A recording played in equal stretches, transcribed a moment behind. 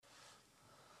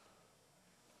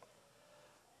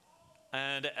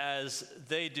And as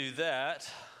they do that,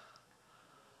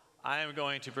 I am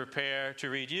going to prepare to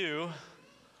read you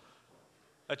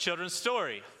a children's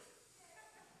story.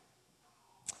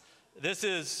 This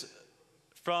is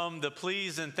from the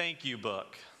Please and Thank You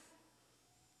book.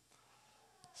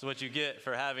 This is what you get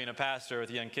for having a pastor with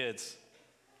young kids.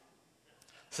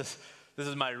 This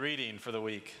is my reading for the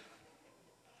week.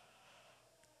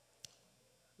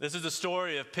 This is the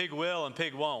story of Pig Will and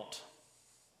Pig Won't.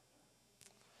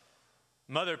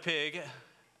 Mother Pig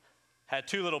had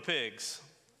two little pigs,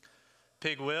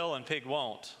 Pig Will and Pig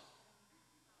Won't.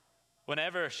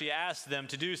 Whenever she asked them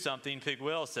to do something, Pig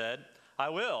Will said, "I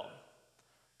will."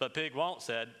 But Pig Won't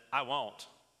said, "I won't."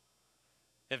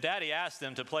 If Daddy asked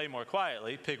them to play more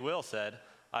quietly, Pig Will said,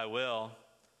 "I will."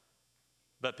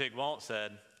 But Pig Won't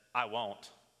said, "I won't."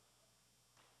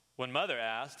 When Mother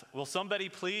asked, "Will somebody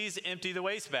please empty the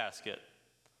wastebasket?"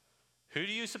 Who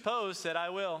do you suppose said, "I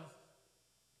will"?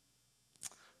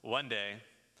 One day,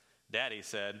 Daddy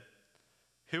said,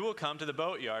 "Who will come to the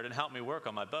boatyard and help me work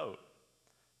on my boat?"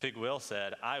 Pig Will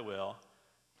said, "I will."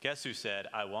 Guess who said,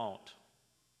 "I won't"?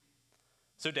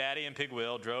 So Daddy and Pig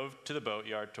Will drove to the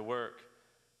boatyard to work,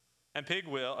 and Pig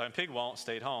Won't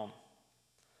stayed home.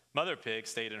 Mother Pig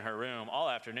stayed in her room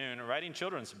all afternoon writing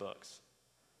children's books.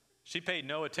 She paid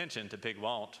no attention to Pig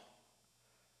Won't.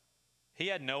 He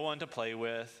had no one to play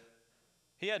with.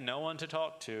 He had no one to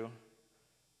talk to.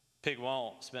 Pig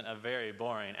Won't spent a very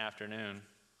boring afternoon.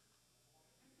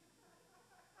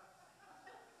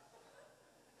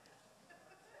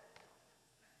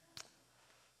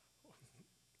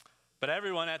 But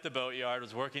everyone at the boatyard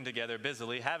was working together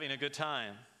busily, having a good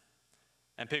time.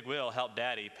 And Pig Will helped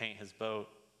Daddy paint his boat.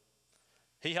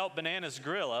 He helped Bananas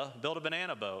Gorilla build a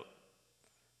banana boat.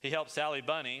 He helped Sally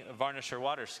Bunny varnish her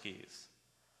water skis.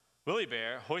 Willie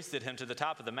Bear hoisted him to the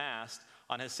top of the mast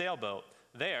on his sailboat.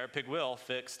 There, Pig Will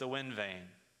fixed the wind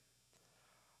vane.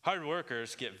 Hard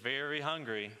workers get very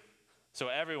hungry, so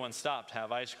everyone stopped to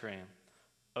have ice cream.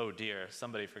 Oh dear,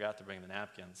 somebody forgot to bring the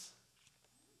napkins.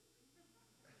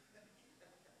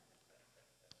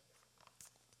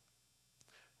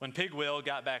 When Pig Will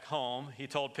got back home, he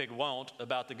told Pig Won't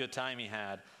about the good time he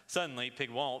had. Suddenly,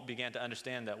 Pig Won't began to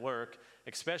understand that work,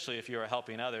 especially if you are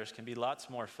helping others, can be lots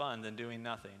more fun than doing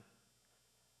nothing.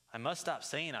 "I must stop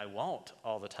saying I won't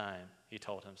all the time," he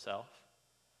told himself.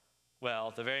 Well,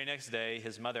 the very next day,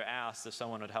 his mother asked if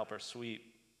someone would help her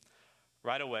sweep.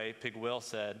 Right away, Pig Will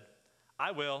said, "I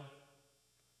will."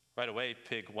 Right away,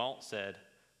 Pig Won't said,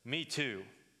 "Me too."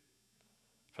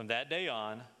 From that day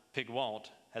on, Pig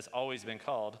Won't has always been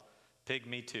called Pig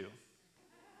Me Too.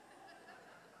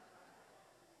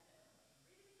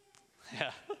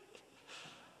 Yeah.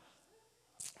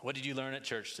 What did you learn at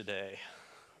church today?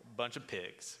 A bunch of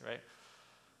pigs, right?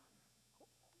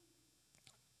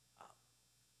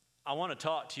 I want to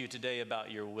talk to you today about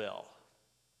your will.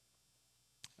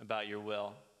 About your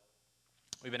will.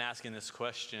 We've been asking this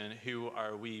question, who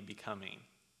are we becoming?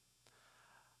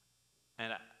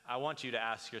 And I want you to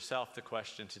ask yourself the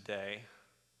question today,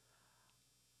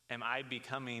 am I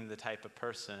becoming the type of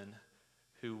person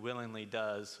who willingly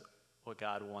does what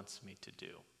God wants me to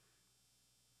do?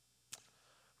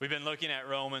 We've been looking at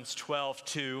Romans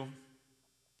 12:2.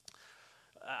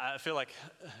 I feel like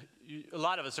a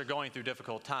lot of us are going through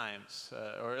difficult times,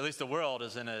 or at least the world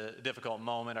is in a difficult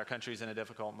moment. Our country's in a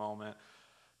difficult moment.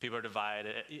 People are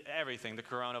divided. Everything, the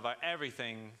coronavirus,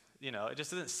 everything, it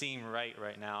just doesn't seem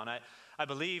right now. And I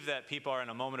believe that people are in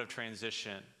a moment of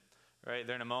transition. Right?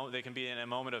 They can be in a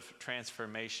moment of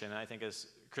transformation. And I think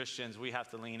as Christians, we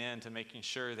have to lean into making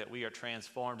sure that we are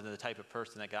transformed into the type of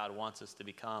person that God wants us to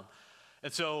become.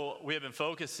 And so we have been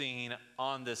focusing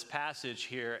on this passage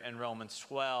here in Romans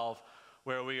 12,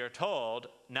 where we are told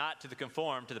not to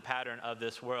conform to the pattern of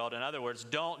this world. In other words,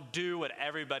 don't do what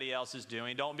everybody else is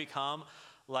doing. Don't become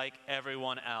like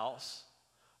everyone else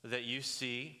that you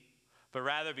see, but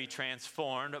rather be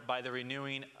transformed by the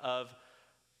renewing of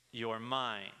your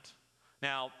mind.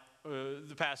 Now,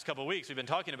 the past couple of weeks, we've been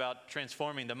talking about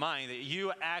transforming the mind, that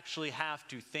you actually have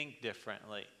to think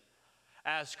differently.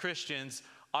 As Christians,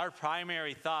 our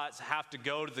primary thoughts have to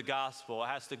go to the gospel. It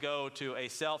has to go to a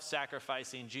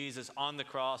self-sacrificing Jesus on the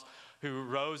cross who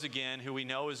rose again, who we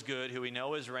know is good, who we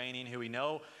know is reigning, who we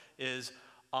know is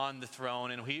on the throne,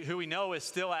 and who we know is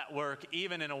still at work,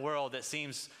 even in a world that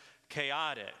seems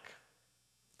chaotic.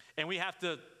 And we have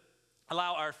to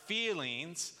allow our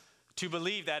feelings to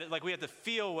believe that, like we have to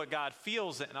feel what God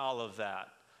feels in all of that.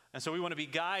 And so we want to be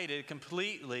guided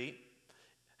completely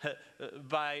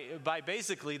by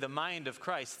basically the mind of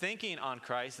Christ, thinking on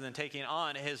Christ and then taking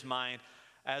on his mind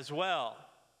as well.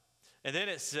 And then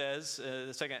it says,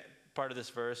 the second part of this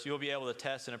verse, you'll be able to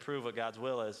test and approve what God's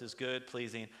will is, his good,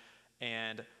 pleasing,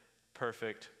 and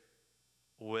perfect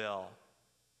will.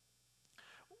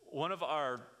 One of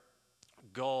our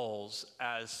goals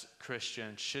as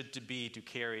Christians should be to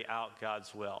carry out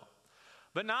God's will,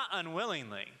 but not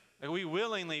unwillingly. We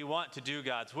willingly want to do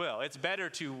God's will. It's better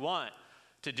to want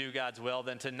to do God's will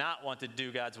than to not want to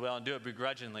do God's will and do it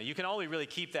begrudgingly. You can only really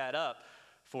keep that up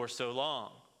for so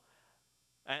long.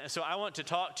 And so I want to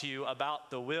talk to you about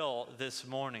the will this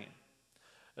morning.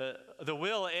 The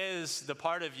will is the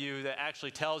part of you that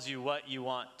actually tells you what you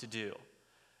want to do.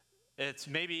 It's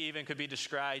maybe even could be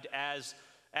described as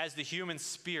the human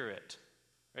spirit.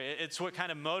 It's what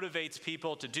kind of motivates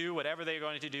people to do whatever they're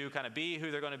going to do, kind of be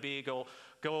who they're going to be,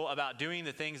 go about doing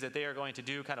the things that they are going to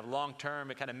do kind of long term.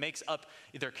 It kind of makes up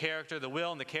their character. The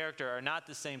will and the character are not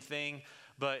the same thing,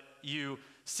 but you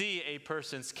see a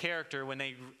person's character when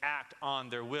they act on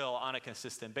their will on a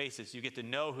consistent basis. You get to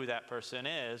know who that person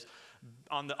is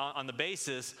on the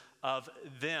basis of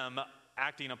them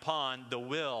acting upon the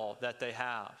will that they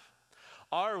have.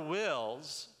 Our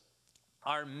wills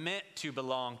are meant to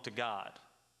belong to God.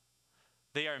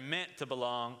 They are meant to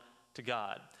belong to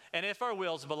God. And if our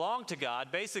wills belong to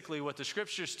God, basically what the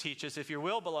scriptures teach us, if your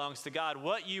will belongs to God,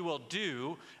 what you will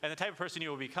do and the type of person you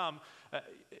will become,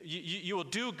 you will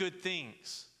do good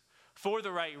things for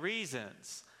the right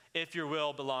reasons if your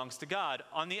will belongs to God.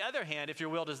 On the other hand, if your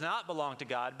will does not belong to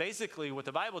God, basically what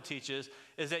the Bible teaches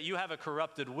is that you have a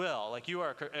corrupted will, like you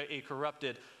are a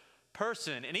corrupted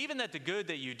person. And even that the good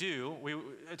that you do,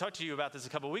 I talked to you about this a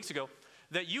couple of weeks ago,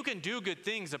 that you can do good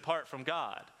things apart from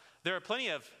God. There are plenty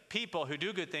of people who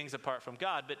do good things apart from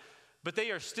God, but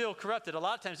they are still corrupted. A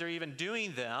lot of times they're even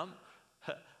doing them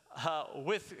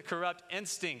with corrupt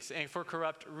instincts and for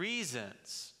corrupt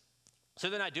reasons. So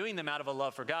they're not doing them out of a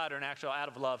love for God or an actual out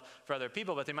of love for other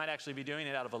people, but they might actually be doing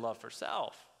it out of a love for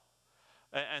self.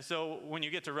 And so when you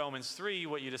get to Romans 3,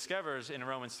 what you discover is in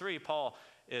Romans 3, Paul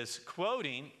is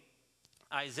quoting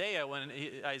Isaiah when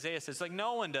Isaiah says, like,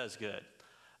 no one does good.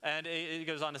 And it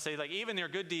goes on to say, like, even their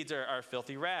good deeds are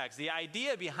filthy rags. The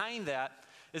idea behind that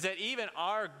is that even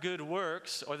our good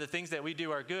works or the things that we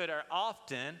do are good are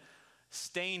often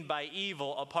stained by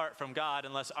evil apart from God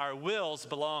unless our wills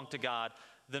belong to God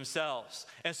themselves.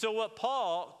 And so what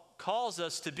Paul calls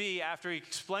us to be after he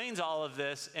explains all of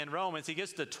this in Romans, he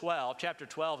gets to 12. Chapter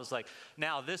 12 is like,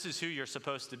 now this is who you're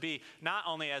supposed to be, not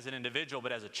only as an individual,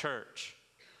 but as a church.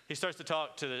 He starts to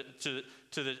talk to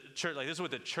the church, like this is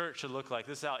what the church should look like.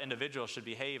 This is how individuals should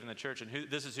behave in the church, and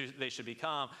this is who they should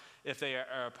become if they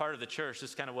are a part of the church.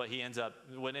 This is kind of what ends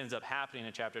up happening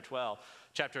in chapter 12.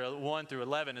 Chapter 1 through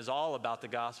 11 is all about the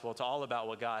gospel. It's all about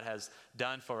what God has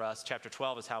done for us. Chapter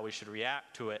 12 is how we should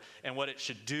react to it and what it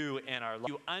should do in our life.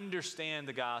 You understand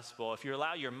the gospel, if you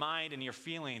allow your mind and your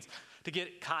feelings to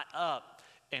get caught up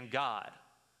in God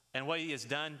and what he has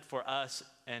done for us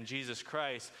and Jesus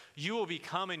Christ, you will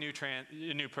become a new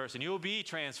person. You will be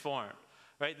transformed,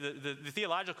 right? The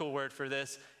theological word for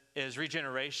this is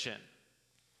regeneration.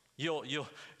 You'll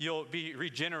be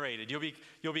regenerated.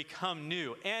 You'll become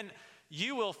new, and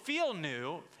you will feel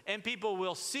new, and people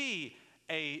will see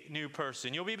a new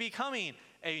person. You'll be becoming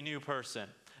a new person.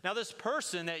 Now, this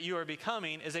person that you are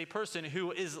becoming is a person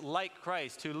who is like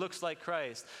Christ, who looks like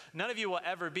Christ. None of you will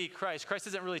ever be Christ. Christ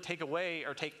doesn't really take away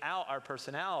or take out our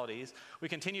personalities. We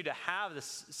continue to have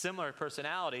this similar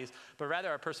personalities, but rather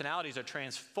our personalities are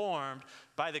transformed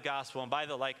by the gospel and by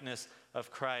the likeness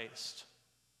of Christ.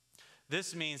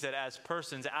 This means that as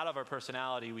persons, out of our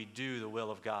personality, we do the will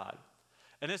of God.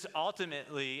 And this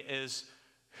ultimately is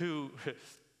who,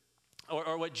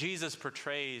 or what Jesus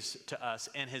portrays to us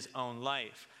in his own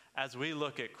life. As we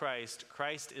look at Christ,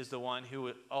 Christ is the one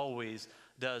who always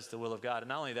does the will of God. And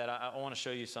not only that, I want to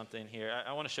show you something here.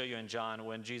 I want to show you in John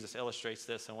when Jesus illustrates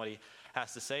this and what he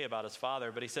has to say about his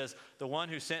Father. But he says, the one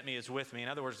who sent me is with me. In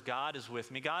other words, God is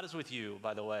with me. God is with you,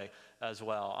 by the way, as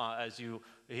well.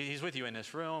 He's with you in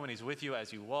this room, and he's with you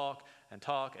as you walk and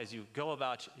talk, as you go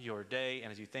about your day,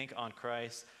 and as you think on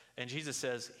Christ. And Jesus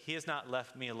says, he has not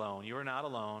left me alone. You are not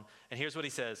alone. And here's what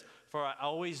he says, for I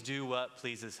always do what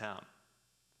pleases him.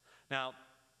 Now,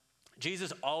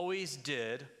 Jesus always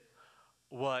did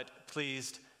what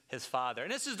pleased his Father.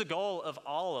 And this is the goal of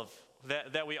all of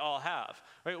that we all have.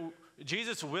 Right?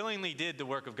 Jesus willingly did the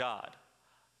work of God.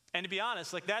 And to be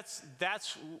honest, like that's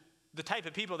the type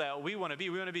of people that we want to be.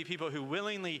 We want to be people who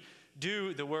willingly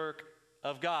do the work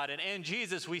of God. And in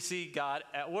Jesus, we see God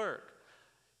at work.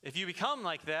 If you become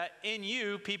like that, in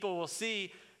you, people will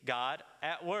see God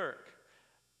at work.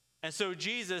 And so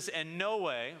Jesus in no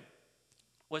way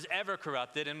was ever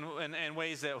corrupted in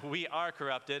ways that we are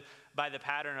corrupted by the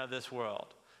pattern of this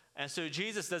world. And so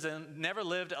Jesus never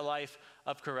lived a life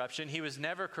of corruption. He was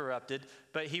never corrupted,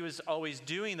 but he was always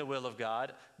doing the will of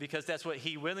God because that's what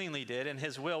he willingly did, and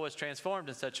his will was transformed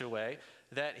in such a way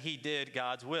that he did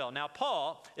God's will. Now,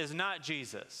 Paul is not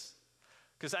Jesus,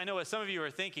 because I know what some of you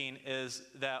are thinking is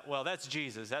that, well, that's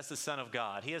Jesus. That's the Son of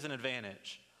God. He has an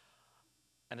advantage.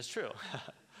 And it's true,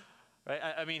 right?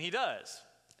 I mean, he does.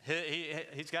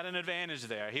 He's got an advantage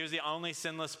there. He was the only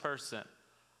sinless person.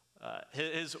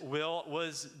 His will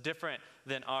was different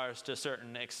than ours to a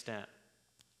certain extent.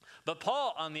 But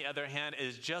Paul, on the other hand,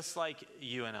 is just like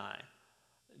you and I.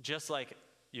 Just like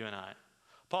you and I.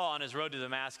 Paul, on his road to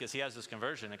Damascus, he has this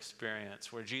conversion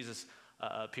experience where Jesus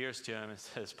appears to him and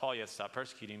says, Paul, you have to stop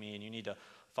persecuting me and you need to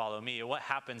follow me. And what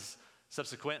happens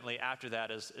subsequently after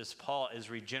that is Paul is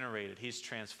regenerated. He's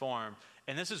transformed.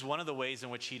 And this is one of the ways in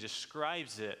which he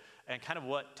describes it and kind of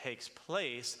what takes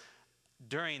place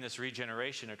during this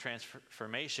regeneration or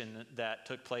transformation that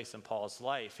took place in Paul's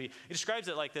life. He describes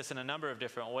it like this in a number of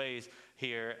different ways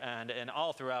here and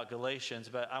all throughout Galatians,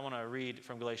 but I want to read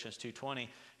from Galatians 2:20.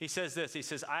 He says this, he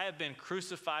says, I have been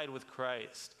crucified with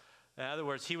Christ. In other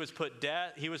words, he was put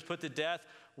to death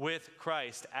with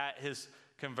Christ at his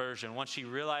conversion, once he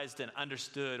realized and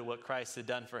understood what Christ had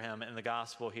done for him in the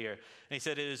gospel here. And he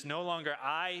said, it is no longer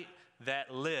I that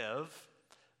live,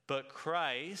 but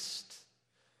Christ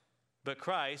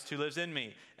who lives in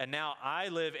me. And now I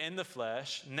live in the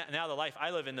flesh. Now the life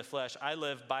I live in the flesh, I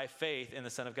live by faith in the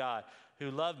Son of God, who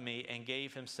loved me and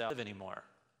gave himself anymore.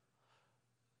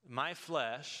 My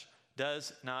flesh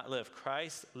does not live.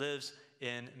 Christ lives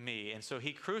in me. And so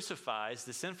he crucifies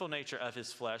the sinful nature of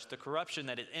his flesh, the corruption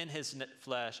that is in his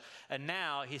flesh. And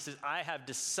now he says, I have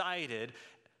decided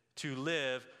to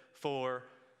live for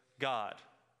God.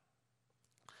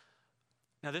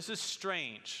 Now this is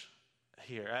strange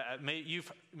here.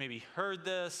 You've maybe heard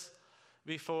this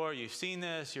before, you've seen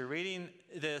this, you're reading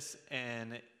this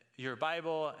in your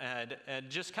Bible, and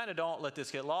just kind of don't let this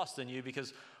get lost in you,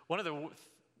 because one of the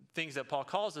things that Paul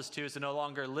calls us to is to no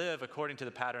longer live according to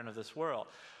the pattern of this world.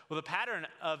 Well, the pattern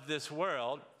of this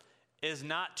world is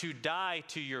not to die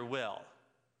to your will.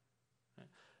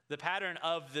 The pattern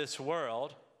of this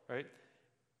world, right,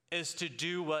 is to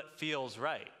do what feels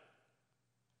right.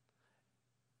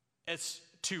 It's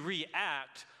to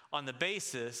react on the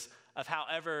basis of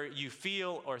however you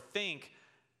feel or think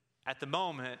at the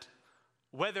moment,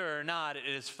 whether or not it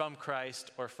is from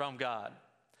Christ or from God.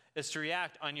 It's to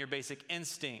react on your basic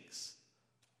instincts.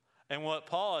 And what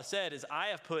Paul has said is, I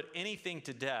have put anything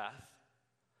to death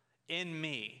in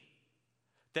me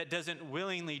that doesn't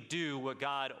willingly do what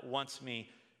God wants me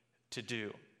to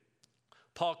do.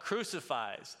 Paul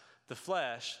crucifies the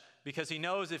flesh because he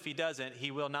knows if he doesn't,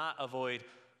 he will not avoid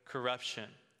corruption.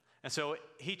 And so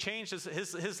he changed,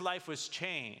 his life was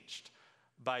changed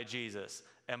by Jesus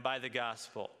and by the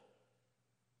gospel.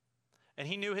 And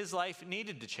he knew his life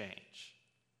needed to change.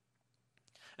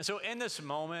 And so in this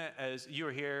moment, as you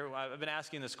are here, I've been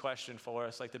asking this question for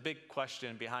us. Like, the big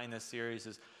question behind this series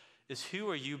is who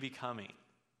are you becoming?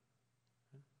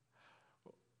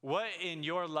 What in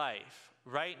your life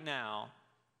right now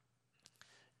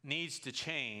needs to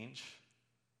change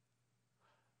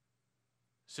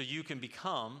so you can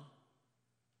become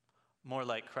more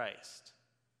like Christ?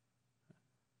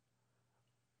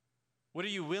 What are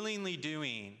you willingly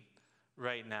doing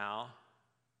right now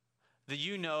that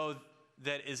you know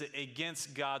that is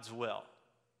against God's will?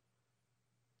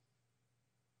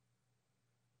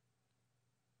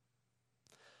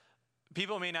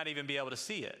 People may not even be able to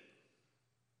see it.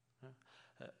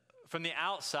 From the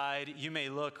outside, you may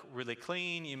look really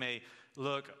clean, you may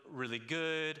look really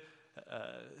good,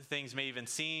 things may even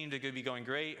seem to be going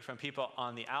great from people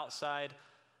on the outside.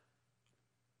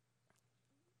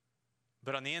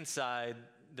 But on the inside,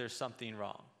 there's something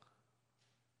wrong.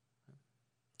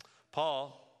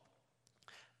 Paul,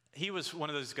 he was one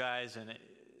of those guys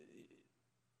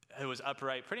who was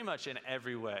upright pretty much in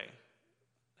every way.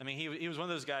 I mean, he was one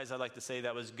of those guys, I'd like to say,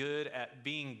 that was good at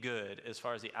being good as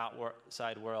far as the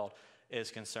outside world is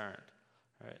concerned.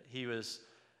 Right? He was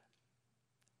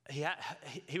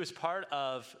part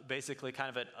of basically kind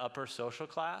of an upper social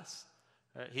class.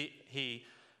 Right?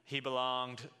 He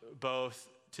belonged both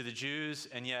to the Jews,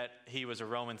 and yet he was a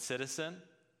Roman citizen.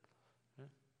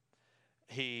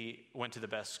 He went to the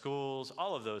best schools,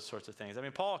 all of those sorts of things. I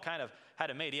mean, Paul kind of had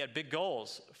it made. He had big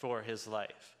goals for his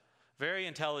life. Very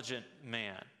intelligent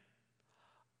man.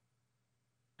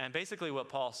 And basically what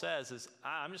Paul says is,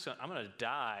 I'm going to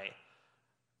die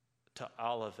to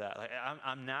all of that. Like,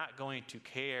 I'm not going to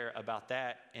care about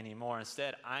that anymore.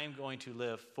 Instead, I'm going to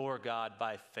live for God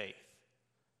by faith.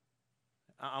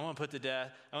 I want to put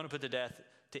to death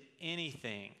to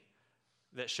anything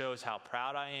that shows how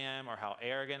proud I am or how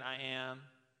arrogant I am.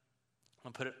 I'm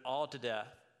going to put it all to death.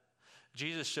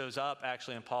 Jesus shows up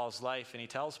actually in Paul's life, and he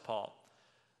tells Paul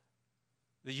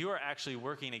that you are actually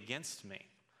working against me.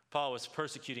 Paul was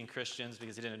persecuting Christians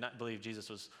because he did not believe Jesus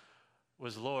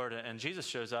was Lord. And Jesus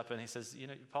shows up and he says,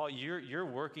 Paul, you're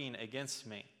working against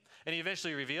me. And he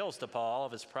eventually reveals to Paul all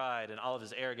of his pride and all of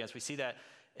his arrogance. We see that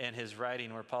in his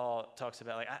writing where Paul talks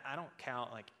about, I don't count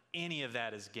any of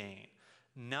that as gain.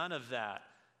 None of that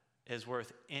is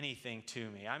worth anything to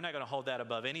me. I'm not going to hold that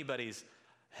above anybody's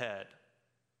head.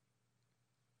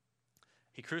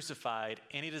 He crucified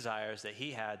any desires that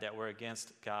he had that were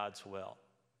against God's will.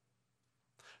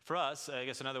 For us, I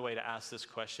guess another way to ask this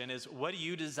question is, what do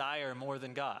you desire more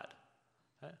than God?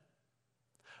 Okay.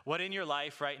 What in your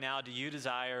life right now do you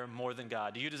desire more than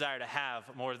God? Do you desire to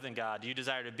have more than God? Do you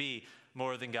desire to be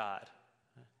more than God?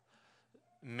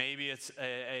 Maybe it's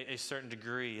a certain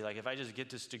degree. Like if I just get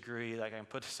this degree, I can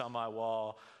put this on my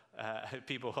wall,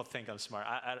 people will think I'm smart.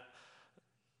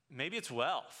 Maybe it's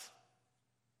wealth.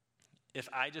 If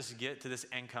I just get to this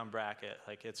income bracket,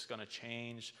 it's going to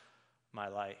change my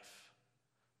life.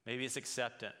 Maybe it's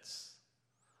acceptance,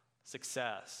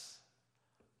 success.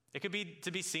 It could be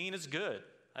to be seen as good.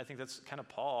 I think that's kind of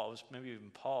maybe even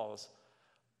Paul's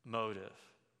motive.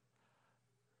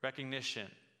 Recognition.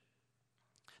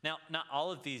 Now, not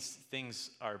all of these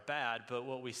things are bad, but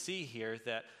what we see here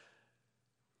that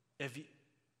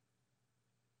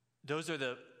those are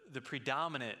the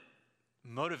predominant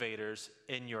motivators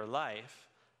in your life,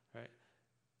 right?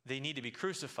 They need to be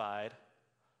crucified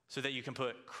so that you can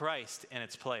put Christ in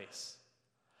its place.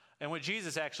 And what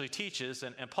Jesus actually teaches,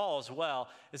 and Paul as well,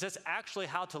 is that's actually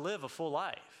how to live a full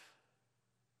life.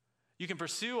 You can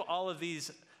pursue all of these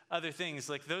other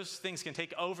things, those things can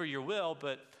take over your will,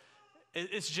 but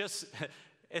it's just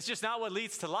not what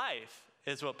leads to life,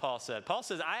 is what Paul said. Paul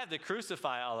says, I have to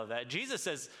crucify all of that. Jesus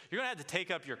says, you're going to have to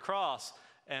take up your cross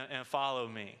and follow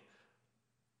me.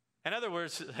 In other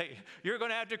words, you're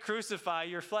going to have to crucify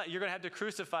your flesh. You're going to have to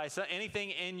crucify anything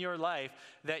in your life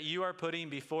that you are putting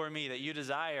before me, that you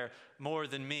desire more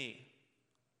than me.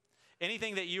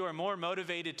 Anything that you are more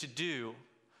motivated to do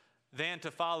than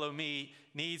to follow me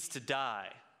needs to die.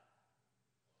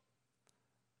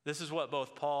 This is what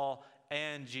both Paul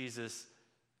and Jesus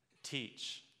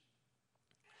teach.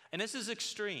 And this is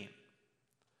extreme.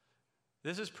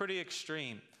 This is pretty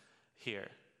extreme here.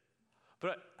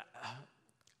 But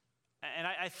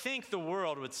I think the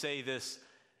world would say this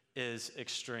is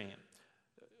extreme.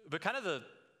 But kind of the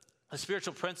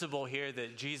spiritual principle here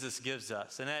that Jesus gives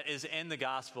us, and that is in the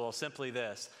gospel, simply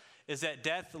this, is that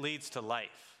death leads to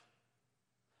life.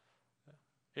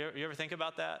 You ever think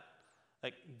about that?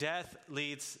 Death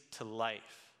leads to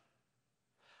life.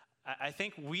 I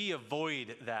think we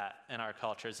avoid that in our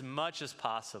culture as much as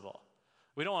possible.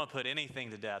 We don't want to put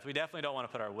anything to death. We definitely don't want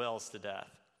to put our wills to death.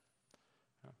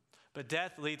 But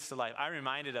death leads to life. I'm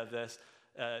reminded of this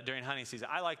during hunting season.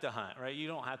 I like to hunt, right? You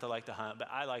don't have to like to hunt, but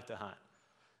I like to hunt.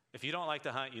 If you don't like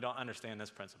to hunt, you don't understand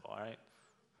this principle, all right?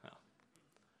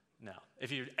 No.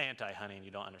 If you're anti-hunting,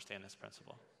 you don't understand this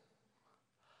principle.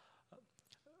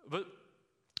 But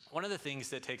one of the things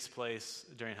that takes place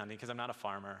during hunting, because I'm not a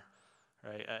farmer,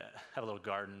 right? I have a little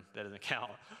garden, that doesn't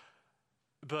count.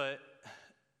 But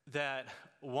that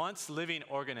once living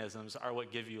organisms are what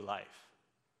give you life.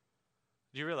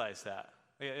 Do you realize that?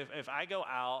 If I go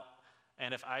out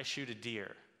and if I shoot a deer,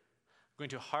 I'm going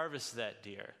to harvest that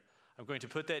deer. I'm going to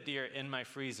put that deer in my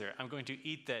freezer. I'm going to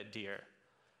eat that deer.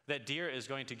 That deer is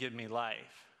going to give me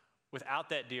life. Without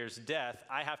that deer's death,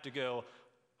 I have to go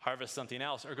harvest something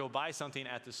else or go buy something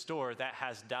at the store that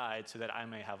has died so that I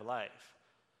may have life.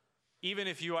 Even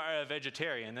if you are a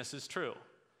vegetarian, this is true.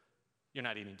 You're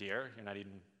not eating deer, you're not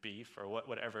eating beef or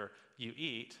whatever you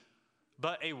eat,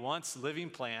 but a once living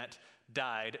plant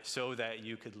died so that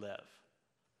you could live.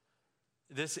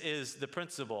 This is the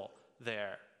principle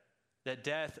there, that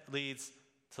death leads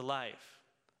to life.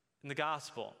 In the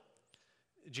gospel,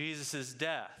 Jesus'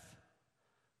 death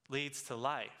leads to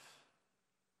life.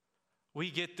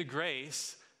 We get the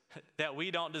grace that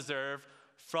we don't deserve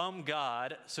from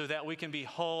God so that we can be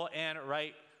whole and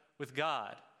right with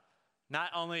God. Not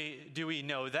only do we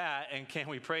know that and can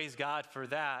we praise God for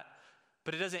that,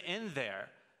 but it doesn't end there.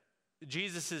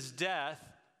 Jesus' death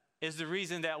is the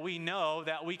reason that we know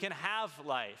that we can have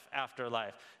life after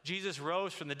life. Jesus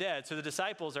rose from the dead. So the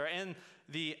disciples are in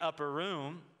the upper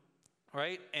room,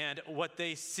 right? And what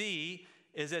they see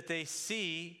is that they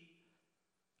see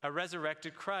a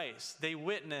resurrected Christ. They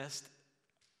witnessed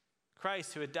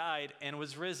Christ who had died and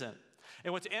was risen.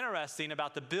 And what's interesting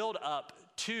about the build up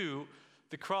to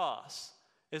the cross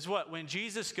is what? When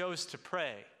Jesus goes to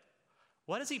pray,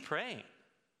 what is he praying?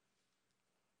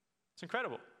 It's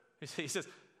incredible. He says,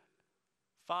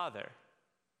 Father,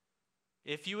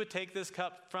 if you would take this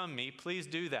cup from me, please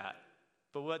do that.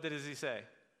 But what does he say?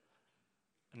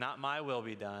 Not my will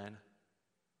be done,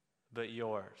 but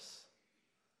yours.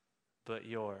 But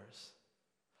yours.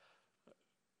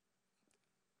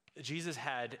 Jesus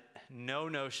had no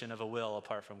notion of a will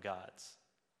apart from God's.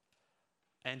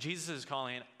 And Jesus is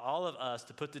calling all of us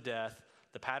to put to death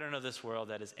the pattern of this world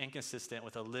that is inconsistent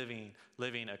with a living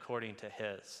according to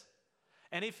his.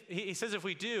 And if he says if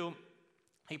we do,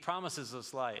 he promises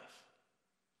us life.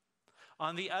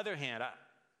 On the other hand,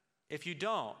 if you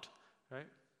don't, right,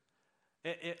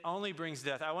 it only brings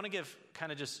death. I want to give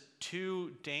kind of just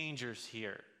two dangers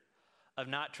here of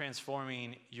not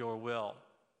transforming your will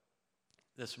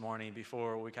this morning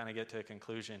before we kind of get to a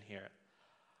conclusion here.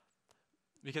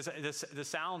 Because this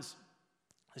sounds,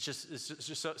 it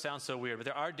just sounds so weird, but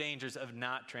there are dangers of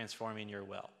not transforming your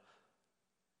will,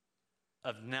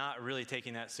 of not really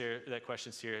taking that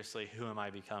question seriously, who am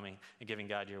I becoming, and giving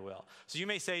God your will. So you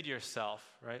may say to yourself,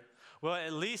 right, well,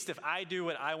 at least if I do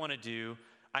what I want to do,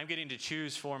 I'm getting to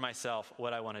choose for myself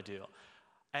what I want to do.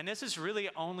 And this is really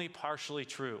only partially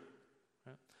true.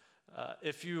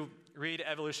 If you read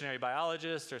evolutionary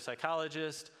biologists or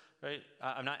psychologists, right,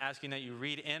 I'm not asking that you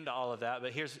read into all of that,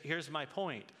 but here's my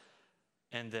point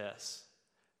in this,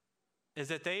 is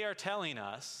that they are telling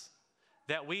us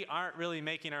that we aren't really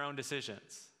making our own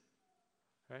decisions,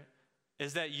 right?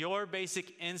 Is that your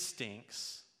basic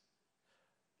instincts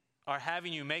are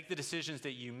having you make the decisions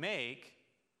that you make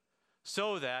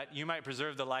so that you might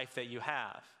preserve the life that you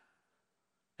have.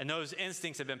 And those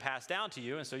instincts have been passed down to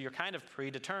you, and so you're kind of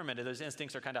predetermined, and those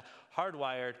instincts are kind of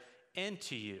hardwired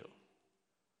into you.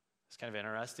 It's kind of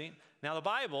interesting. Now, the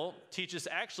Bible teaches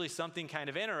actually something kind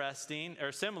of interesting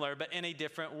or similar, but in a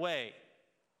different way.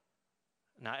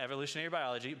 Not evolutionary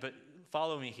biology, but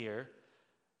follow me here.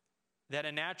 That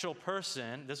a natural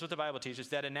person, this is what the Bible teaches,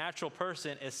 that a natural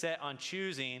person is set on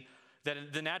choosing,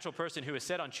 that the natural person who is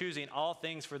set on choosing all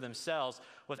things for themselves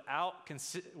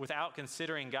without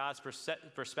considering God's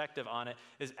perspective on it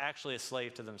is actually a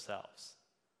slave to themselves.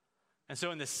 And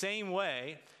so in the same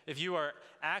way, if you are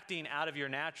acting out of your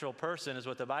natural person, is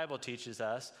what the Bible teaches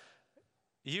us,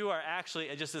 you are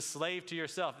actually just a slave to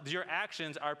yourself. Your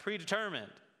actions are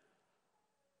predetermined.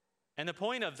 And the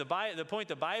point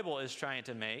the Bible is trying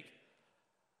to make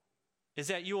is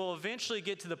that you will eventually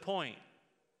get to the point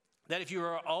that if you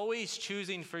are always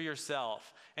choosing for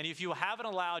yourself, and if you haven't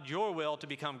allowed your will to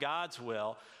become God's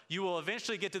will, you will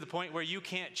eventually get to the point where you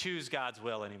can't choose God's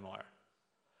will anymore.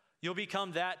 You'll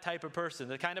become that type of person,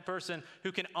 the kind of person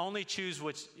who can only chooses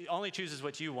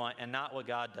what you want and not what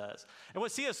God does. And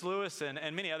what C.S. Lewis and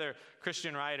many other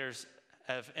Christian writers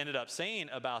have ended up saying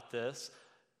about this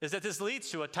is that this leads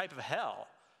to a type of hell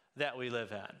that we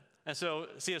live in. And so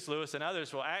C.S. Lewis and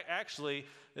others will actually,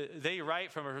 they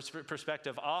write from a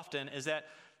perspective often is that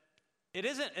it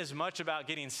isn't as much about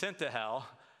getting sent to hell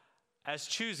as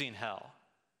choosing hell.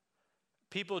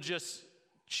 People just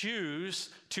choose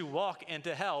to walk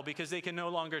into hell because they can no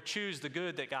longer choose the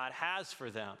good that God has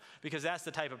for them, because that's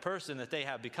the type of person that they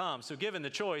have become. So given the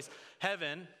choice,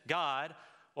 heaven, God,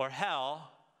 or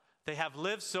hell, they have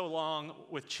lived so long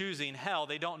with choosing hell,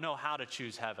 they don't know how to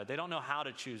choose heaven. They don't know how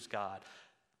to choose God.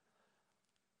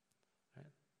 Right?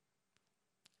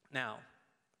 Now,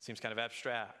 it seems kind of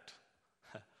abstract.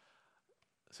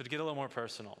 So to get a little more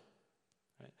personal,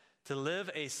 right? To live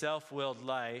a self-willed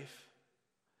life,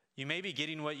 you may be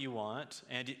getting what you want,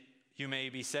 and you may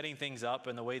be setting things up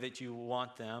in the way that you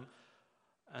want them.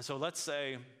 And so let's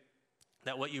say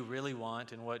that what you really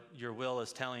want and what your will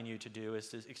is telling you to do is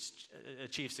to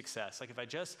achieve success. Like if I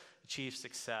just achieve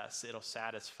success, it'll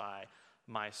satisfy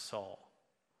my soul.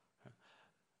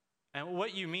 And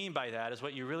what you mean by that is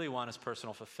what you really want is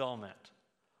personal fulfillment.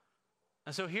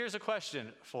 And so here's a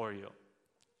question for you.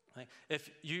 If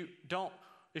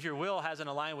your will hasn't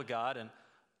aligned with God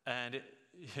and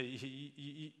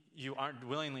you aren't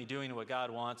willingly doing what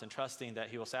God wants and trusting that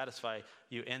he will satisfy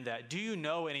you in that, do you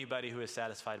know anybody who is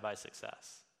satisfied by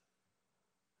success?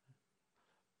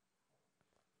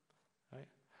 Right?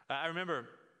 I remember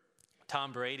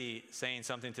Tom Brady saying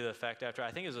something to the effect after,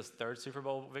 I think it was his third Super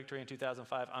Bowl victory in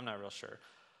 2005. I'm not real sure.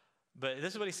 But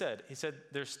this is what he said. He said,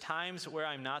 there's times where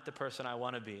I'm not the person I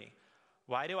want to be.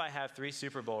 Why do I have 3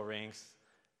 Super Bowl rings?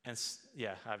 And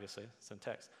yeah, obviously, it's in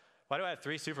text. Why do I have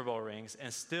 3 Super Bowl rings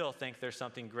and still think there's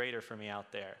something greater for me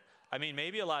out there? I mean,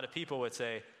 maybe a lot of people would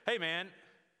say, hey man,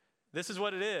 this is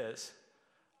what it is.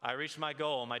 I reached my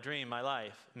goal, my dream, my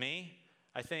life. Me?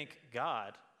 I think,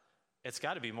 God, it's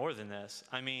got to be more than this.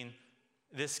 I mean,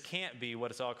 this can't be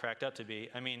what it's all cracked up to be.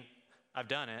 I mean, I've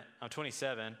done it. I'm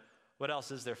 27. What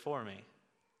else is there for me?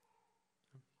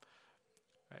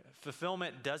 Right?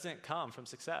 Fulfillment doesn't come from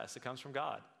success. It comes from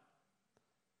God.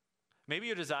 Maybe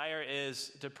your desire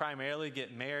is to primarily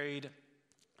get married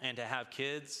and to have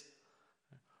kids.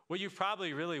 What you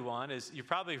probably really want is you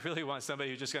probably really want somebody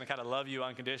who's just going to kind of love you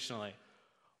unconditionally.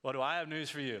 Well, do I have news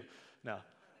for you? No.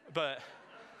 But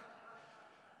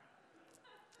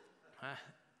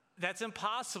that's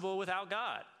impossible without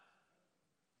God.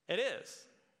 It is.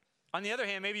 On the other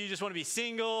hand, maybe you just want to be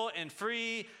single and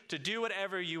free to do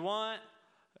whatever you want.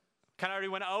 Kind of already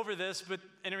went over this, but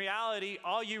in reality,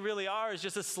 all you really are is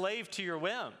just a slave to your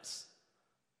whims.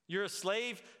 You're a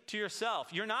slave to yourself.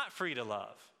 You're not free to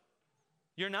love.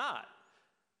 You're not.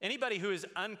 Anybody who is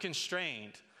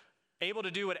unconstrained, able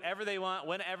to do whatever they want,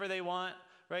 whenever they want,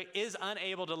 right, is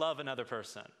unable to love another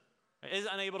person, is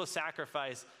unable to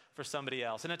sacrifice for somebody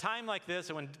else. In a time like this,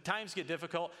 and when times get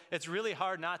difficult, it's really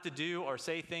hard not to do or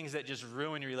say things that just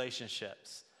ruin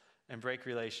relationships and break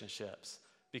relationships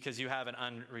because you have an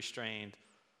unrestrained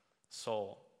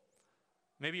soul.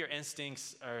 Maybe your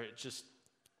instincts are just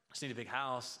need a big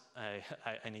house,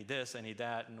 I need this, I need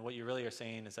that, and what you really are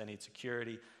saying is I need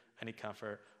security, I need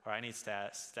comfort, or I need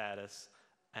status,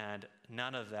 and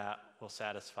none of that will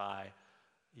satisfy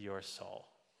your soul.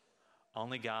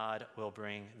 Only God will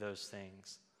bring those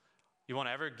things. You won't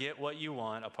ever get what you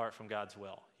want apart from God's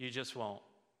will. You just won't.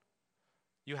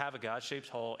 You have a God-shaped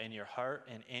hole in your heart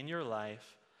and in your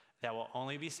life that will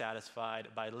only be satisfied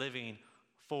by living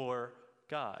for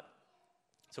God.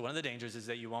 So one of the dangers is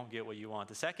that you won't get what you want.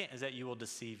 The second is that you will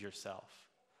deceive yourself.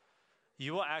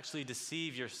 You will actually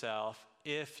deceive yourself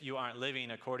if you aren't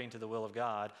living according to the will of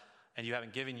God and you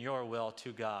haven't given your will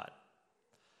to God.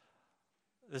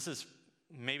 This is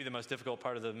maybe the most difficult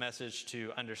part of the message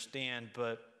to understand,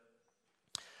 but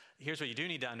here's what you do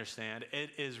need to understand.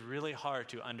 It is really hard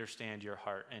to understand your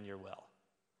heart and your will.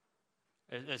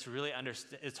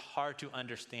 It's hard to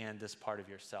understand this part of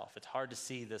yourself. It's hard to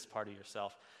see this part of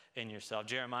yourself in yourself.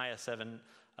 Jeremiah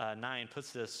 7:9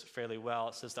 puts this fairly well.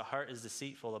 It says, the heart is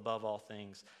deceitful above all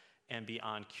things and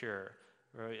beyond cure.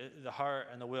 Right? The heart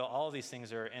and the will, all of these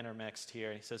things are intermixed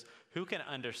here. He says, who can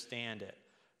understand it?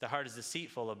 The heart is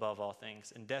deceitful above all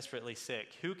things and desperately sick.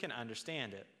 Who can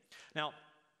understand it? Now,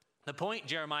 the point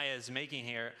Jeremiah is making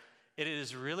here, it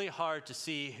is really hard to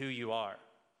see who you are.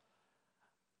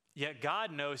 Yet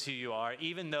God knows who you are,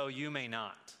 even though you may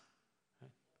not.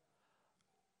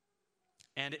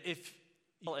 And if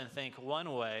you think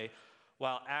one way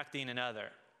while acting another.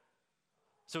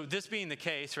 So this being the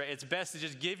case, right, it's best to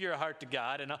just give your heart to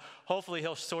God, and hopefully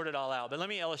he'll sort it all out. But let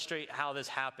me illustrate how this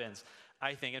happens,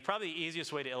 I think. And probably the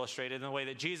easiest way to illustrate it in the way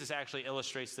that Jesus actually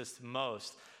illustrates this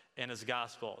most in his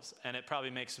Gospels. And it probably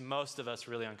makes most of us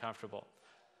really uncomfortable.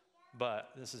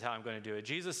 But this is how I'm going to do it.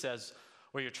 Jesus says,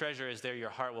 where your treasure is, there your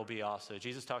heart will be also.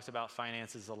 Jesus talks about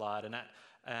finances a lot, and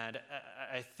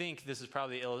I think this is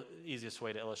probably the easiest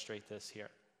way to illustrate this here.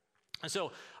 And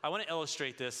so I want to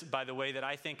illustrate this by the way that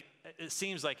I think it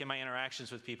seems like in my interactions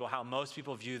with people, how most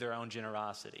people view their own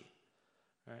generosity,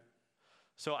 right?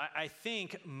 So I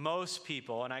think most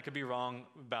people, and I could be wrong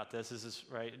about this is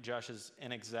right, Josh's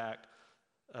inexact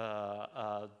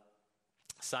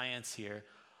science here,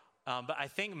 but I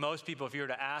think most people, if you were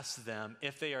to ask them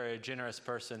if they are a generous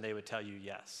person, they would tell you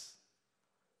yes.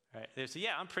 Right? They say,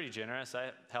 yeah, I'm pretty generous.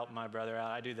 I help my brother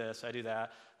out. I do this, I do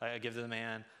that. I give to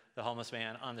the homeless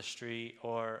man on the street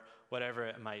or whatever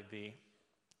it might be.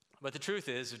 But the truth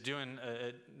is, doing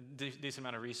a decent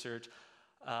amount of research,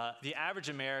 the average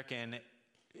American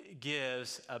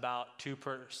gives about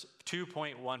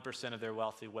 2.1% of their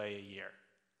wealth away a year.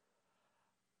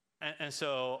 And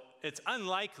so it's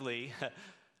unlikely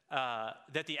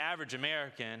that the average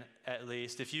American, at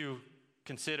least, if you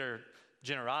consider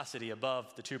generosity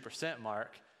above the 2%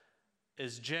 mark,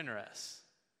 is generous.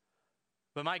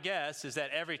 But my guess is that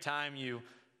every time you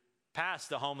pass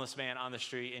the homeless man on the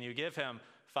street and you give him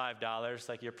 $5,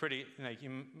 like you're pretty, like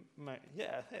you might,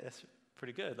 yeah, hey, that's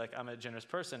pretty good. Like I'm a generous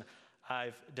person.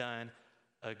 I've done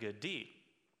a good deed.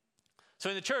 So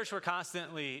in the church, we're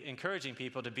constantly encouraging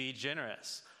people to be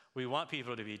generous. We want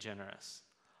people to be generous.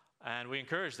 And we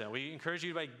encourage them. We encourage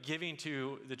you by giving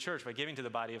to the church, by giving to the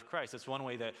body of Christ. That's one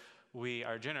way that we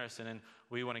are generous, and then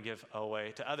we want to give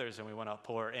away to others, and we want to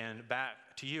pour in back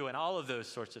to you, and all of those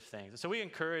sorts of things. So we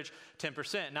encourage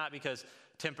 10%, not because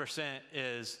 10%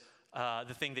 is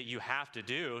the thing that you have to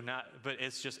do, but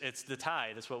it's the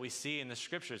tithe. It's what we see in the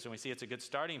scriptures, and we see it's a good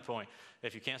starting point.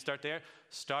 If you can't start there,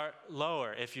 start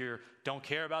lower. If you don't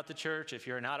care about the church, if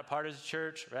you're not a part of the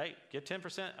church, right, give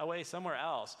 10% away somewhere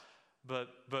else. But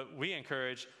we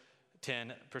encourage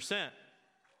 10%.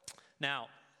 Now,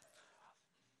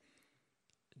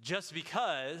 just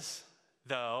because,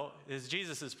 though, as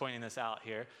Jesus is pointing this out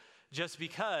here, just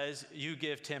because you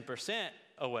give 10%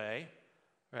 away,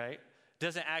 right,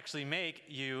 doesn't actually make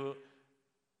you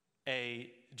a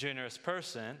generous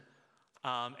person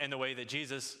in the way that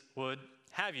Jesus would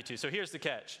have you to. So here's the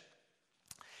catch.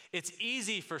 It's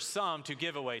easy for some to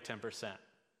give away 10%.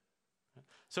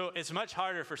 So it's much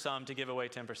harder for some to give away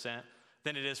 10%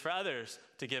 than it is for others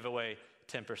to give away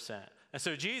 10%. And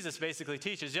so Jesus basically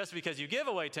teaches just because you give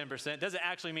away 10% doesn't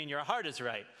actually mean your heart is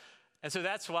right. And so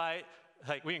that's why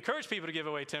we encourage people to give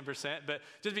away 10%, but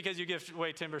just because you give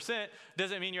away 10%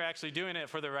 doesn't mean you're actually doing it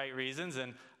for the right reasons,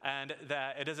 and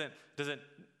that it doesn't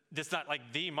it's not like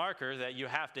the marker that you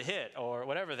have to hit or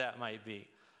whatever that might be.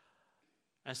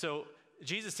 And so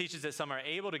Jesus teaches that some are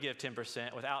able to give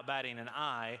 10% without batting an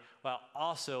eye while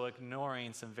also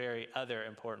ignoring some very other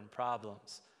important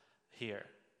problems here.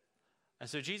 And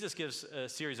so Jesus gives a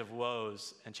series of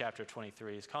woes in chapter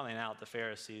 23. He's calling out the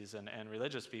Pharisees and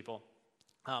religious people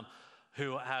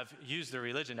who have used their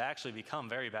religion to actually become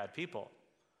very bad people.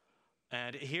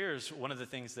 And here's one of the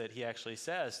things that he actually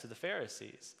says to the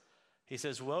Pharisees. He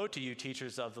says, "Woe to you,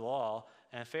 teachers of the law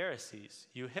and Pharisees,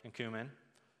 you hypocrites,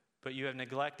 but you have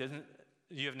neglected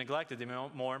the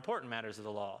more important matters of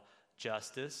the law: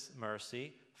 justice,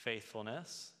 mercy,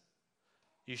 faithfulness.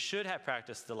 You should have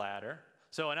practiced the latter."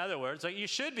 So in other words, you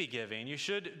should be giving, you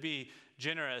should be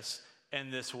generous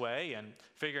in this way and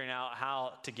figuring out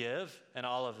how to give and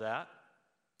all of that,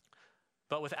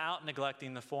 but without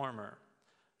neglecting the former.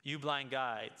 You blind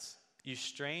guides, you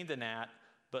strain the gnat,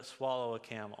 but swallow a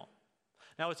camel.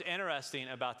 Now what's interesting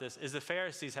about this is the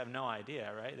Pharisees have no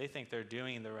idea, right? They think they're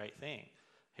doing the right thing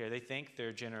here. They think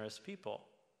they're generous people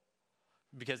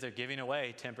because they're giving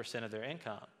away 10% of their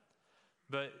income.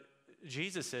 But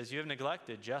Jesus says you have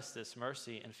neglected justice,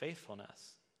 mercy, and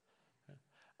faithfulness.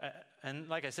 And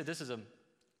like I said, this is a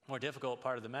more difficult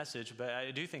part of the message, but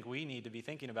I do think we need to be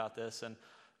thinking about this, and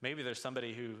maybe there's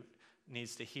somebody who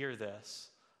needs to hear this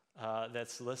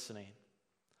that's listening.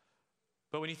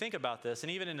 But when you think about this,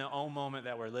 and even in the own moment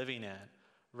that we're living in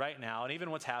right now, and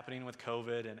even what's happening with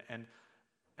COVID,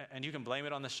 and you can blame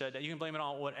it on the shutdown, you can blame it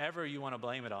on whatever you want to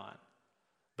blame it on.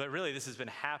 But really, this has been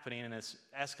happening, and it's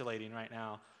escalating right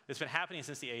now. It's been happening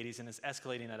since the 80s, and it's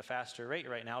escalating at a faster rate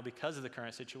right now because of the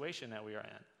current situation that we are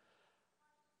in.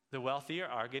 The wealthier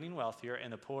are getting wealthier,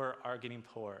 and the poor are getting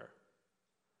poorer.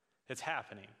 It's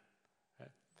happening.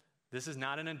 Right? This is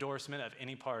not an endorsement of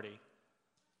any party.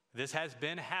 This has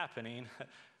been happening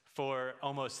for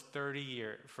almost 40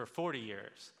 years,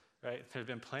 right? There have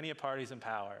been plenty of parties in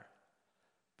power,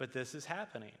 but this is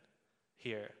happening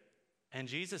here. And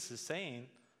Jesus is saying,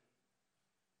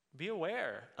 be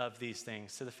aware of these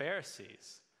things to the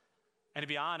Pharisees. And to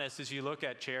be honest, as you look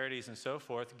at charities and so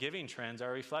forth, giving trends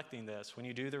are reflecting this. When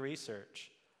you do the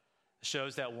research, it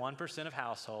shows that 1% of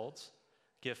households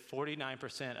give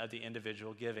 49% of the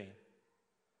individual giving.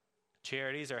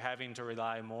 Charities are having to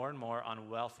rely more and more on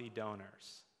wealthy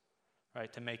donors,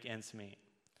 right, to make ends meet.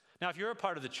 Now, if you're a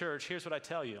part of the church, here's what I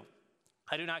tell you.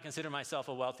 I do not consider myself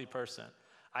a wealthy person.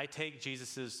 I take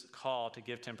Jesus' call to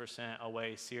give 10%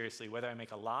 away seriously, whether I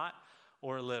make a lot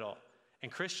or a little.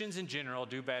 And Christians in general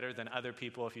do better than other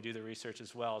people if you do the research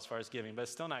as well as far as giving, but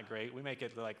it's still not great. We make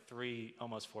it like 3,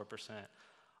 almost 4%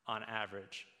 on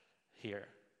average here.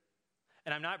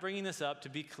 And I'm not bringing this up to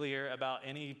be clear about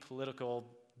any political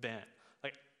bent.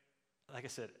 Like I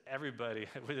said, everybody,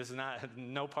 this is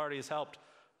no party has helped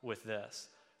with this.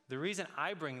 The reason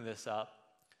I bring this up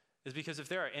is because if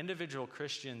there are individual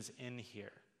Christians in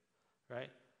here, right,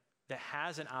 that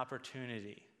has an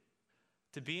opportunity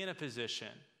to be in a position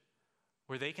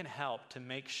where they can help to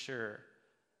make sure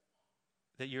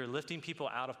that you're lifting people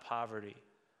out of poverty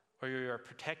or you're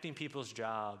protecting people's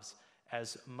jobs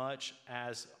as much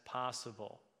as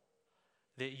possible,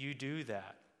 that you do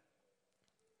that.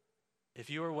 If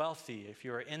you are wealthy, if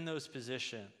you are in those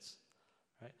positions,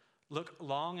 right, look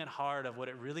long and hard of what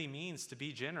it really means to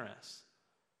be generous.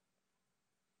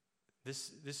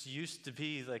 This used to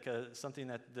be like something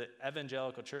that the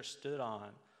evangelical church stood on.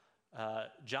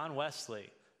 John Wesley,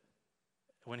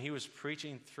 when he was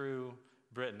preaching through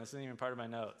Britain, this isn't even part of my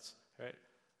notes, right?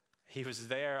 He was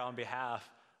there on behalf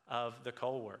of the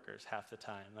coal workers half the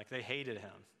time. Like, they hated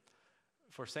him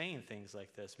for saying things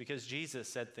like this because Jesus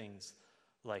said things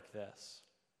like this.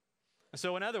 And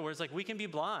so in other words, like, we can be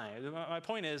blind. My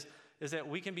point is that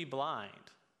we can be blind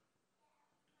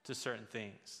to certain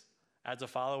things as a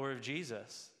follower of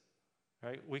Jesus,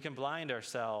 right? We can blind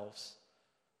ourselves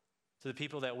to the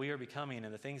people that we are becoming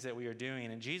and the things that we are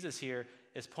doing. And Jesus here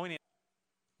is pointing.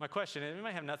 My question, it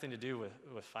might have nothing to do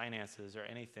with finances or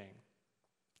anything,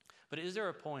 but is there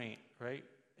a point, right,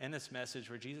 in this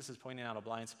message where Jesus is pointing out a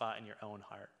blind spot in your own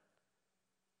heart?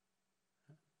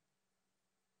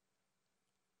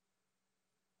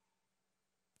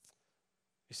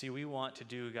 You see, we want to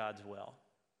do God's will.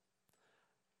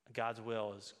 God's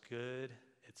will is good,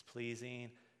 it's pleasing,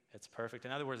 it's perfect.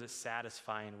 In other words, it's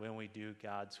satisfying when we do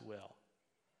God's will.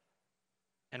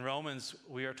 In Romans,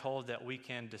 we are told that we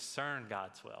can discern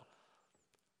God's will.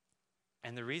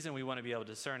 And the reason we want to be able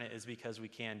to discern it is because we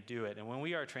can do it. And when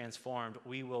we are transformed,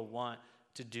 we will want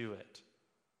to do it.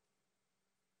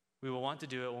 We will want to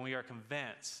do it when we are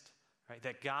convinced, right,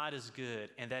 that God is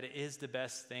good and that it is the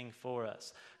best thing for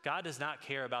us. God does not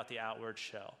care about the outward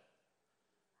show.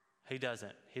 He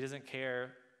doesn't. He doesn't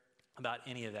care about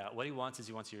any of that. What he wants is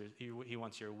he wants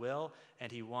your will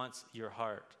and he wants your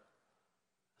heart.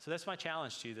 So that's my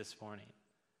challenge to you this morning,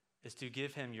 is to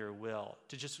give him your will,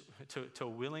 to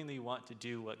willingly want to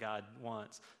do what God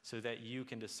wants so that you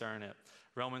can discern it.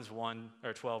 Romans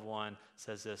 12:1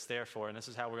 says this, therefore, and this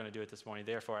is how we're going to do it this morning,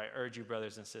 therefore I urge you,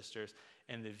 brothers and sisters,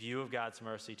 in the view of God's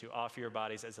mercy, to offer your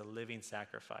bodies as a living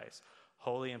sacrifice,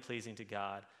 holy and pleasing to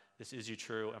God. This is your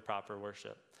true and proper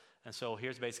worship. And so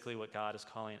here's basically what God is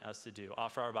calling us to do.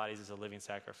 Offer our bodies as a living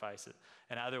sacrifice.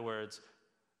 In other words,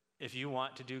 if you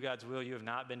want to do God's will, you have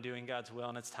not been doing God's will,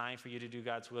 and it's time for you to do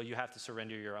God's will, you have to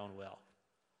surrender your own will.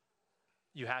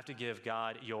 You have to give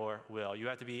God your will. You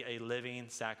have to be a living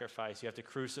sacrifice. You have to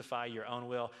crucify your own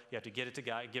will. You have to give it to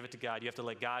God. You have to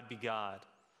let God be God.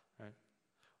 Right?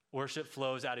 Worship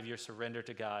flows out of your surrender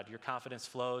to God. Your confidence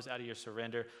flows out of your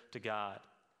surrender to God.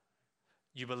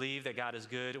 You believe that God is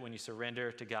good when you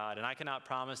surrender to God. And I cannot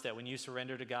promise that when you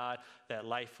surrender to God, that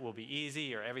life will be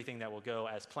easy or everything that will go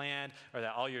as planned or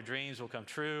that all your dreams will come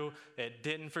true. It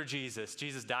didn't for Jesus.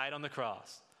 Jesus died on the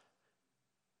cross.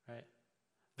 Right?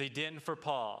 They didn't for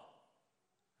Paul.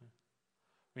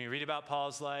 When you read about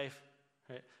Paul's life,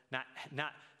 right,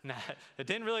 it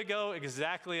didn't really go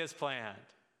exactly as planned.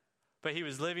 But he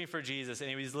was living for Jesus and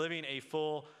he was living a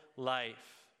full life.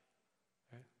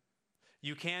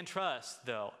 You can trust,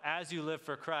 though, as you live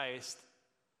for Christ,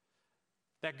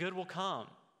 that good will come,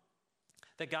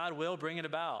 that God will bring it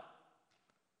about.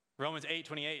 Romans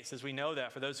 8:28 says we know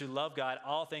that for those who love God,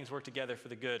 all things work together for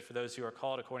the good, for those who are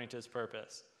called according to his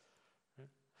purpose.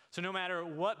 So no matter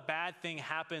what bad thing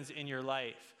happens in your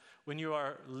life, when you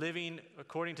are living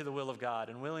according to the will of God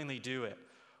and willingly do it,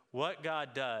 what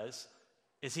God does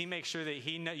is he makes sure that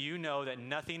you know that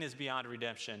nothing is beyond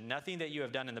redemption. Nothing that you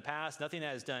have done in the past, nothing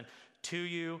that is done to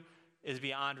you is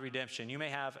beyond redemption. You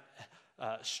may have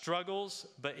struggles,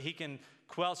 but he can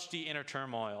quench the inner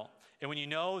turmoil. And when you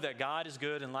know that God is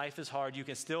good and life is hard, you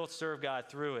can still serve God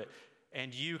through it.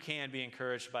 And you can be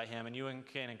encouraged by him, and you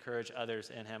can encourage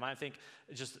others in him. I think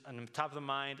just on the top of the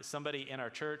mind, somebody in our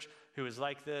church who is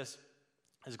like this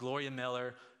is Gloria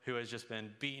Miller, who has just been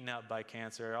beaten up by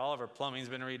cancer. All of her plumbing's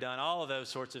been redone, all of those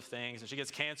sorts of things. And she gets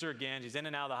cancer again. She's in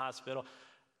and out of the hospital.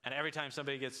 And every time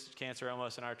somebody gets cancer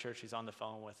almost in our church, she's on the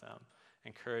phone with them,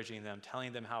 encouraging them,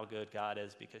 telling them how good God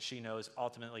is, because she knows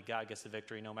ultimately God gets the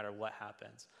victory no matter what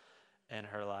happens in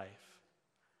her life.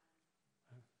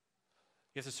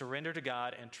 You have to surrender to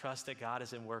God and trust that God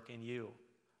is in work in you.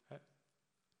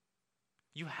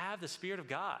 You have the Spirit of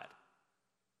God.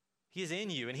 He is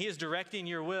in you, and he is directing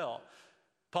your will.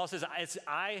 Paul says, it's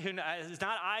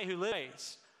not I who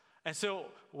lives. And so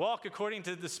walk according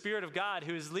to the Spirit of God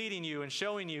who is leading you and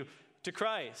showing you to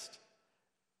Christ.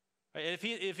 If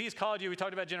he's called you, we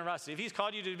talked about generosity. If he's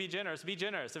called you to be generous, be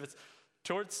generous. If it's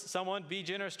towards someone, be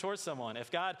generous towards someone. If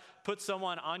God puts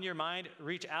someone on your mind,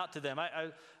 reach out to them.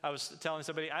 I was telling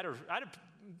somebody,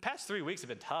 past 3 weeks have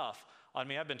been tough on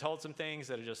me. I've been told some things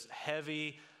that are just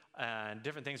heavy, and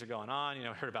different things are going on.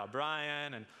 I heard about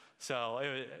Brian, and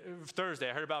so Thursday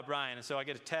I heard about Brian, and so I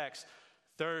get a text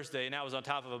Thursday, and that was on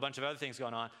top of a bunch of other things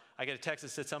going on. I get a text that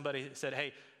said, somebody said,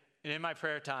 hey, in my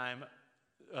prayer time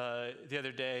the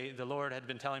other day, the Lord had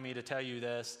been telling me to tell you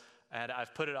this, and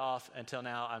I've put it off until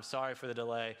now. I'm sorry for the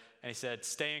delay. And he said,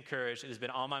 stay encouraged. It has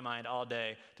been on my mind all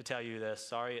day to tell you this.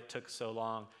 Sorry it took so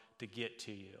long to get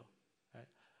to you. Right?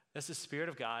 That's the Spirit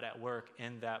of God at work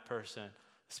in that person.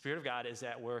 The Spirit of God is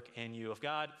at work in you. If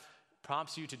God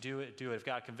prompts you to do it, do it. If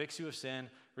God convicts you of sin,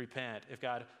 repent. If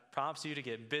God prompts you to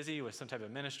get busy with some type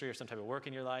of ministry or some type of work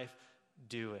in your life,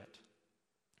 do it.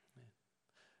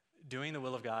 Doing the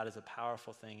will of God is a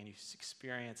powerful thing, and you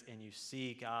experience and you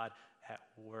see God at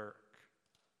work.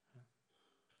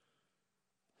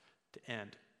 To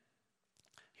end,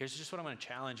 here's just what I'm going to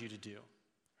challenge you to do.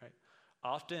 Right?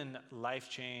 Often life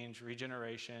change,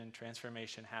 regeneration,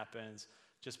 transformation happens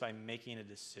just by making a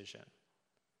decision.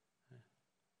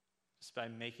 just by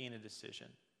making a decision.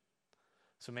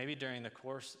 So maybe during the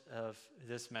course of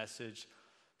this message,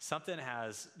 something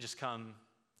has just come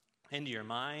into your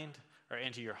mind or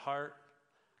into your heart,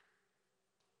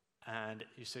 and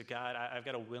you say, God, I've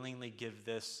got to willingly give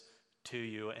this to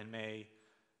you, and may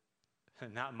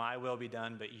not my will be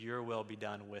done, but your will be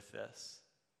done with this.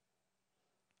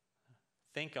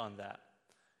 Think on that,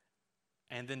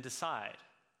 and then decide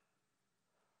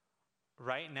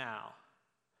right now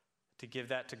to give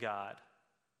that to God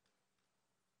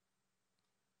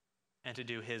and to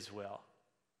do his will.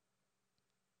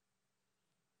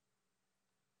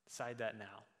 Decide that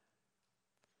now.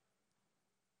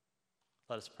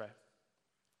 Let us pray.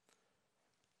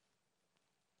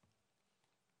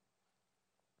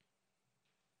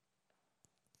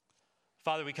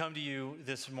 Father, we come to you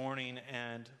this morning,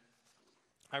 and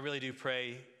I really do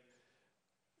pray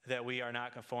that we are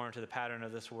not conformed to the pattern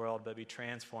of this world, but be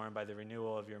transformed by the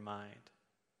renewal of your mind.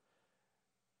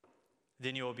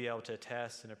 Then you will be able to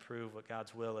test and approve what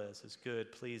God's will is, his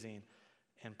good, pleasing,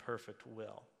 and perfect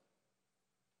will.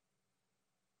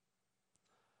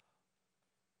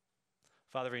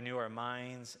 Father, renew our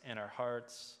minds and our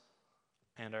hearts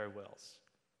and our wills.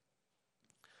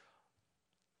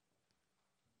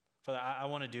 Father, I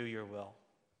want to do your will.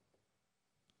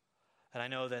 And I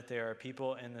know that there are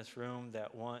people in this room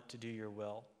that want to do your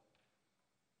will.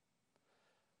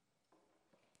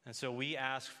 And so we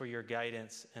ask for your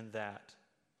guidance in that.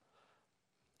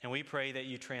 And we pray that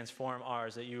you transform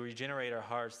ours, that you regenerate our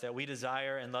hearts, that we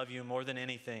desire and love you more than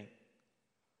anything.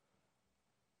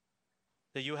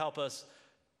 That you help us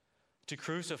to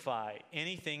crucify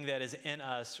anything that is in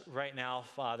us right now,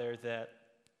 Father, that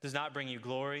does not bring you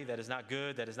glory, that is not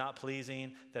good, that is not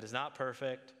pleasing, that is not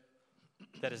perfect,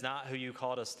 that is not who you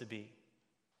called us to be.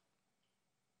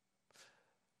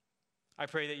 I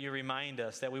pray that you remind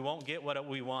us that we won't get what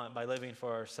we want by living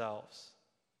for ourselves,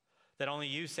 that only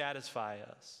you satisfy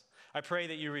us. I pray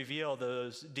that you reveal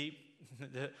those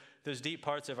deep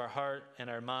parts of our heart and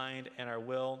our mind and our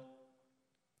will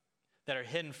that are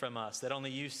hidden from us, that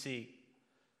only you see.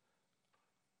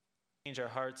 Change our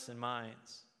hearts and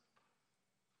minds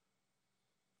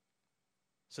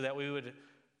so that we would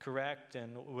correct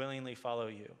and willingly follow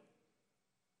you.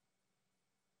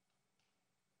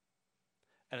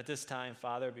 And at this time,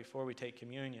 Father, before we take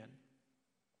communion,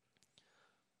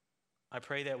 I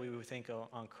pray that we would think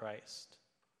on Christ.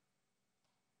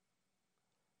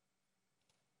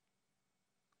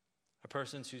 A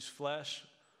person whose flesh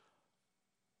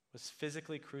was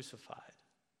physically crucified.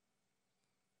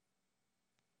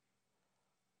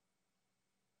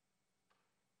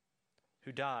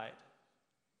 Who died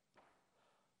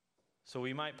so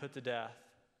we might put to death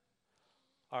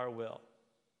our will,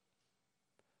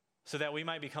 so that we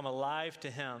might become alive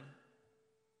to him,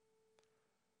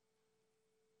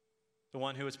 the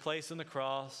one who was placed on the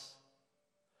cross,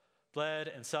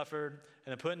 bled and suffered,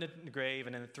 and then put in the grave,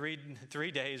 and in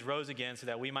 3 days rose again so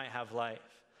that we might have life.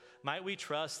 Might we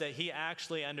trust that he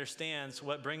actually understands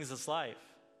what brings us life?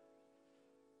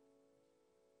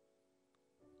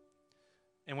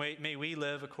 And may we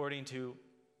live according to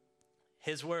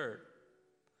his word,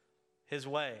 his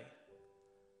way,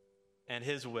 and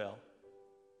his will.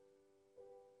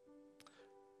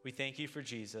 We thank you for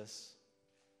Jesus.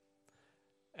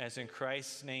 As in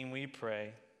Christ's name we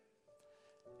pray,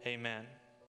 amen.